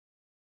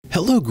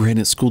Hello,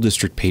 Granite School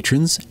District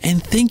patrons,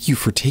 and thank you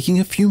for taking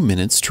a few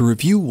minutes to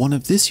review one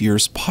of this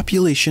year's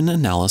population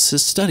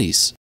analysis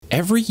studies.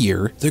 Every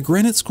year, the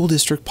Granite School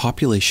District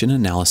Population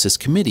Analysis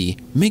Committee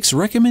makes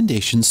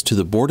recommendations to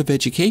the Board of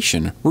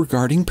Education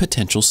regarding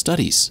potential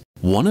studies.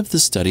 One of the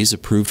studies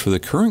approved for the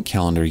current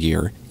calendar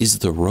year is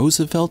the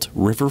Roosevelt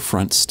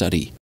Riverfront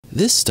study.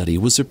 This study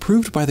was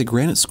approved by the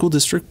Granite School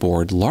District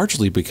Board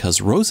largely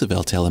because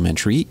Roosevelt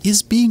Elementary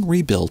is being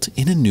rebuilt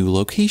in a new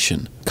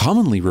location,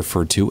 commonly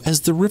referred to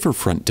as the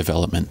Riverfront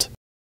development.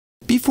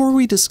 Before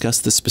we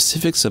discuss the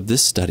specifics of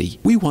this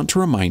study, we want to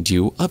remind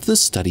you of the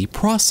study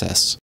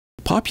process.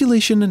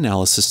 Population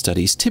analysis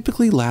studies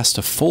typically last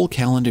a full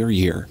calendar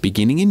year,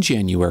 beginning in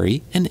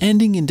January and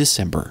ending in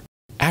December.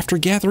 After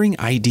gathering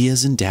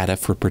ideas and data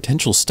for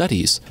potential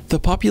studies, the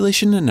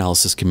Population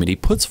Analysis Committee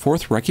puts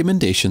forth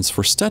recommendations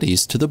for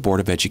studies to the Board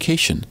of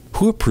Education,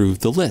 who approve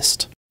the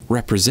list.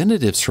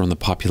 Representatives from the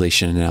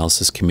Population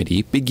Analysis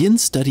Committee begin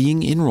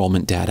studying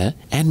enrollment data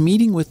and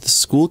meeting with the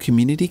school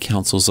community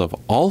councils of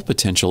all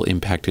potential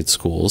impacted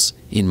schools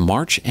in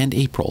March and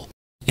April.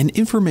 An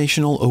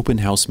informational open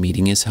house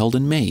meeting is held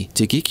in May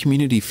to get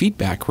community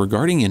feedback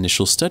regarding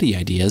initial study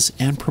ideas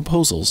and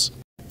proposals.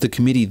 The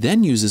committee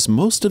then uses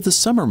most of the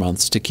summer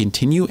months to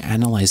continue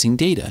analyzing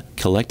data,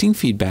 collecting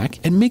feedback,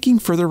 and making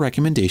further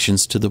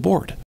recommendations to the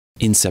board.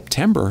 In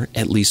September,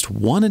 at least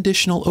one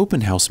additional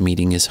open house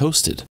meeting is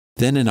hosted.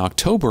 Then in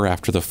October,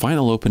 after the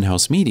final open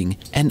house meeting,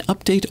 an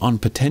update on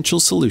potential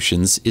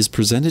solutions is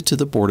presented to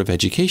the Board of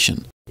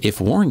Education.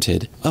 If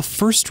warranted, a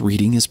first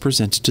reading is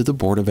presented to the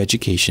Board of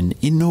Education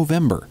in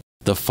November.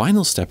 The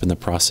final step in the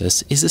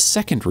process is a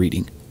second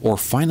reading, or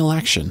final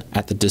action,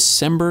 at the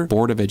December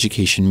Board of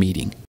Education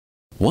meeting.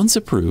 Once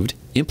approved,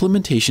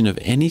 implementation of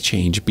any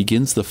change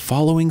begins the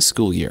following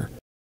school year.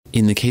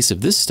 In the case of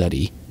this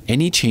study,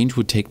 any change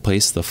would take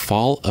place the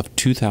fall of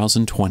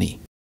 2020.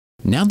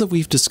 Now that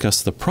we've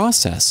discussed the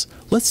process,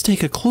 let's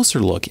take a closer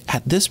look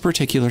at this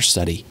particular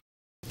study.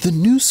 The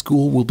new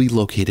school will be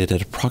located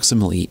at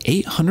approximately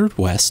 800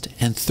 West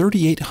and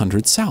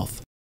 3800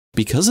 South.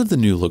 Because of the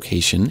new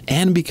location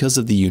and because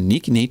of the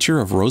unique nature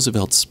of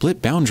Roosevelt's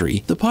split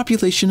boundary, the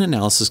Population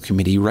Analysis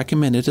Committee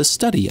recommended a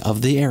study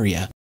of the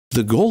area.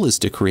 The goal is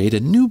to create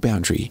a new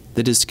boundary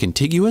that is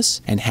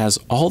contiguous and has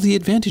all the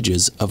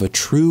advantages of a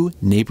true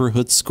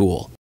neighborhood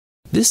school.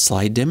 This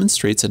slide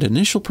demonstrates an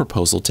initial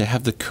proposal to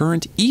have the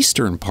current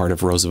eastern part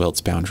of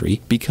Roosevelt's boundary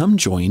become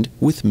joined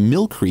with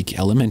Mill Creek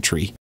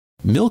Elementary.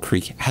 Mill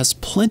Creek has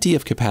plenty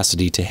of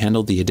capacity to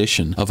handle the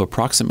addition of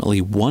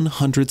approximately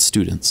 100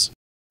 students.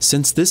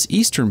 Since this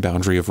eastern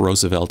boundary of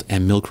Roosevelt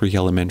and Mill Creek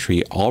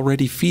Elementary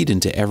already feed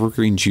into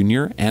Evergreen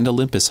Junior and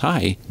Olympus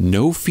High,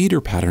 no feeder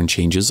pattern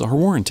changes are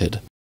warranted.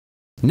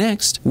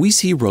 Next, we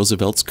see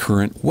Roosevelt's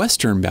current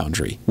western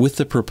boundary with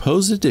the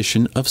proposed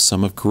addition of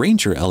some of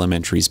Granger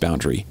Elementary's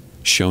boundary,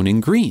 shown in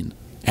green,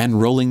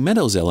 and Rolling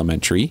Meadows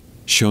Elementary,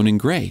 shown in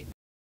gray.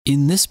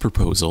 In this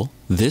proposal,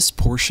 this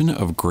portion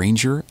of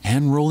Granger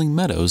and Rolling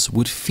Meadows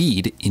would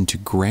feed into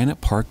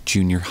Granite Park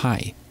Junior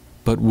High,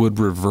 but would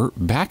revert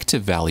back to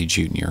Valley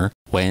Junior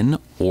when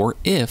or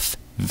if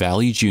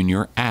Valley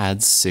Junior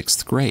adds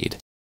 6th grade.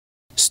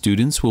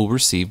 Students will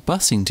receive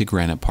busing to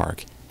Granite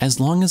Park as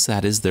long as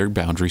that is their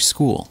boundary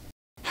school.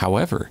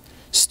 However,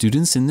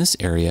 students in this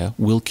area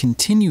will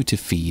continue to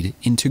feed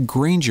into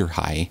Granger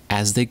High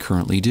as they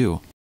currently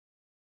do.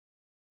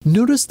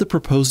 Notice the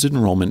proposed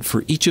enrollment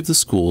for each of the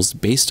schools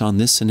based on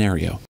this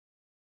scenario.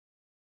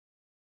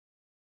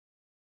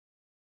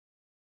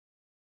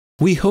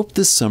 We hope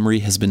this summary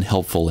has been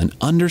helpful in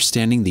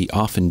understanding the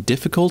often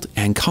difficult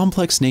and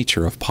complex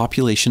nature of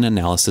population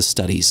analysis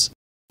studies.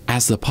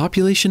 As the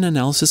Population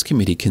Analysis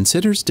Committee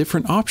considers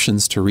different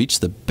options to reach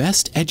the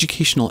best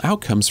educational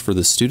outcomes for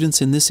the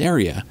students in this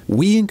area,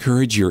 we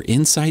encourage your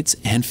insights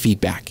and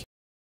feedback.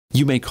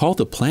 You may call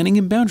the Planning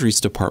and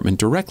Boundaries Department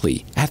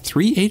directly at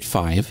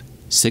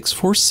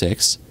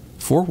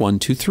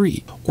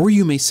 385-646-4123, or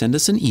you may send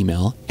us an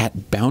email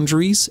at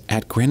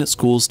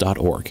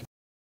boundaries@graniteschools.org.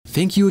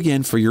 Thank you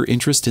again for your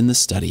interest in this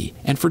study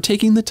and for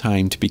taking the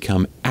time to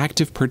become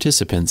active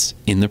participants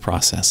in the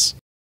process.